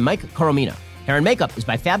mixed by Mike Coromina. Hair and makeup is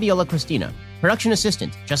by Fabiola Cristina. Production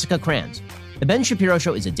assistant, Jessica Kranz. The Ben Shapiro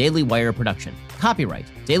Show is a Daily Wire production. Copyright,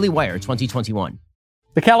 Daily Wire 2021.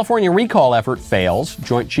 The California recall effort fails.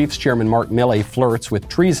 Joint Chiefs Chairman Mark Milley flirts with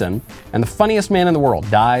treason. And the funniest man in the world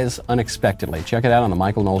dies unexpectedly. Check it out on The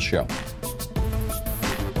Michael Knowles Show.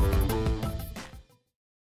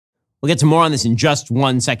 We'll get to more on this in just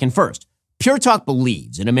 1 second. First, Pure Talk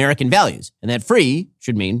believes in American values, and that free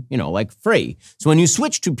should mean, like free. So when you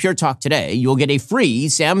switch to Pure Talk today, you'll get a free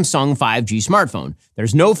Samsung 5G smartphone.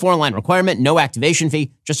 There's no 4-line requirement, no activation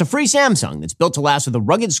fee, just a free Samsung that's built to last with a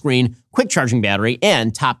rugged screen, quick charging battery,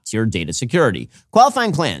 and top-tier data security.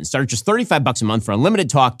 Qualifying plans start at just $35 a month for unlimited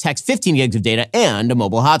talk, text, 15 gigs of data, and a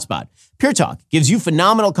mobile hotspot. Pure Talk gives you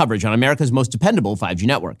phenomenal coverage on America's most dependable 5G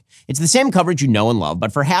network. It's the same coverage you know and love,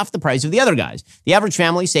 but for half the price of the other guys. The average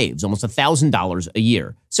family saves almost $1,000 a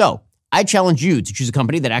year. So I challenge you to choose a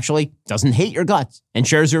company that actually doesn't hate your guts and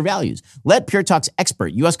shares your values. Let Pure Talk's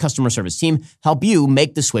expert U.S. customer service team help you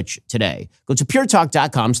make the switch today. Go to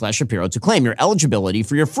puretalk.com/Shapiro to claim your eligibility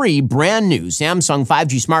for your free brand new Samsung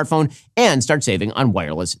 5G smartphone and start saving on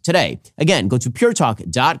wireless today. Again, go to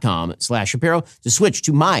puretalk.com/Shapiro to switch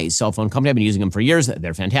to my cell phone company. I've been using them for years.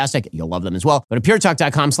 They're fantastic. You'll love them as well. Go to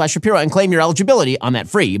puretalk.com/Shapiro and claim your eligibility on that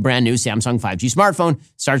free brand new Samsung 5G smartphone.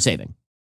 Start saving.